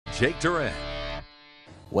Jake Durant.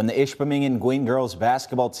 When the Ishpeming and Gwyn girls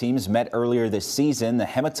basketball teams met earlier this season, the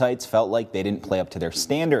Hematites felt like they didn't play up to their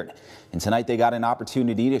standard. And tonight they got an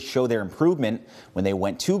opportunity to show their improvement when they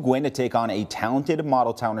went to Gwyn to take on a talented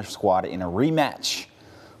Modeltowners squad in a rematch.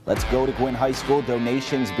 Let's go to Gwyn High School.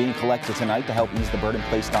 Donations being collected tonight to help ease the burden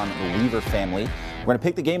placed on the Weaver family. We're going to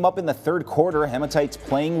pick the game up in the third quarter. Hematites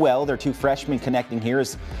playing well. Their two freshmen connecting here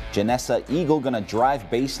is Janessa Eagle going to drive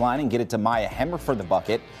baseline and get it to Maya Hemmer for the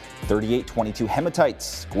bucket. 38-22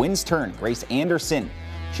 Hematites. Gwyn's turn. Grace Anderson.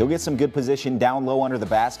 She'll get some good position down low under the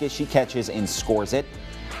basket. She catches and scores it.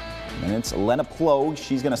 And it's Lena Plogue.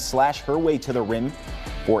 She's going to slash her way to the rim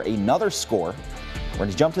for another score. We're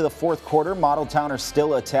going to jump to the fourth quarter. Modeltowners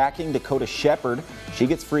still attacking. Dakota Shepard. She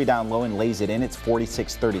gets free down low and lays it in. It's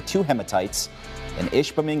 46-32 Hematites. And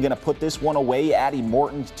Ishpeming going to put this one away. Addie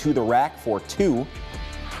Morton to the rack for two.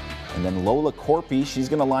 And then Lola Corpy, she's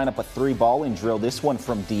going to line up a three ball and drill this one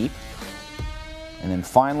from deep. And then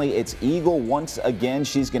finally, it's Eagle once again.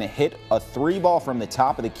 She's going to hit a three ball from the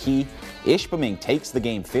top of the key. Ishpeming takes the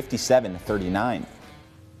game 57-39.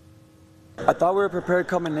 I thought we were prepared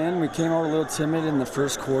coming in. We came out a little timid in the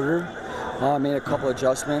first quarter. Made a couple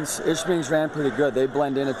adjustments. Ishpeming's ran pretty good. They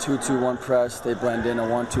blend in a 2-2-1 press. They blend in a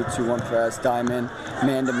 1-2-2-1 press, diamond,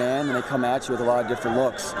 man-to-man, and they come at you with a lot of different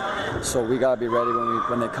looks. So we got to be ready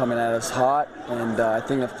when they come in at us hot. And I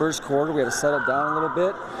think the first quarter we had to settle down a little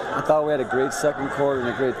bit. I thought we had a great second quarter and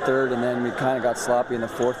a great third, and then we kind of got sloppy in the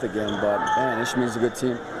fourth again. But man, Ishpeming's a good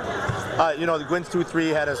team. You know, the Gwyn's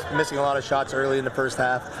 2-3 had us missing a lot of shots early in the first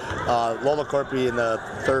half. Lola Corpy in the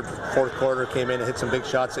third, fourth quarter came in and hit some big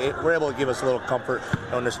shots. We're able to give us a little comfort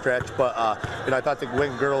on the stretch, but you know, I thought the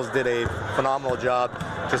Gwyn girls did a phenomenal job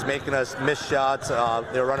just making us miss shots.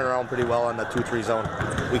 They were running around pretty well on the 2-3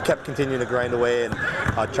 zone. We kept continuing to grind away and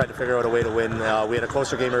tried to figure out a way to win. We had a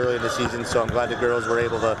closer game early in the season, so I'm glad the girls were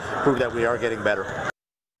able to prove that we are getting better.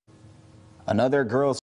 Another girls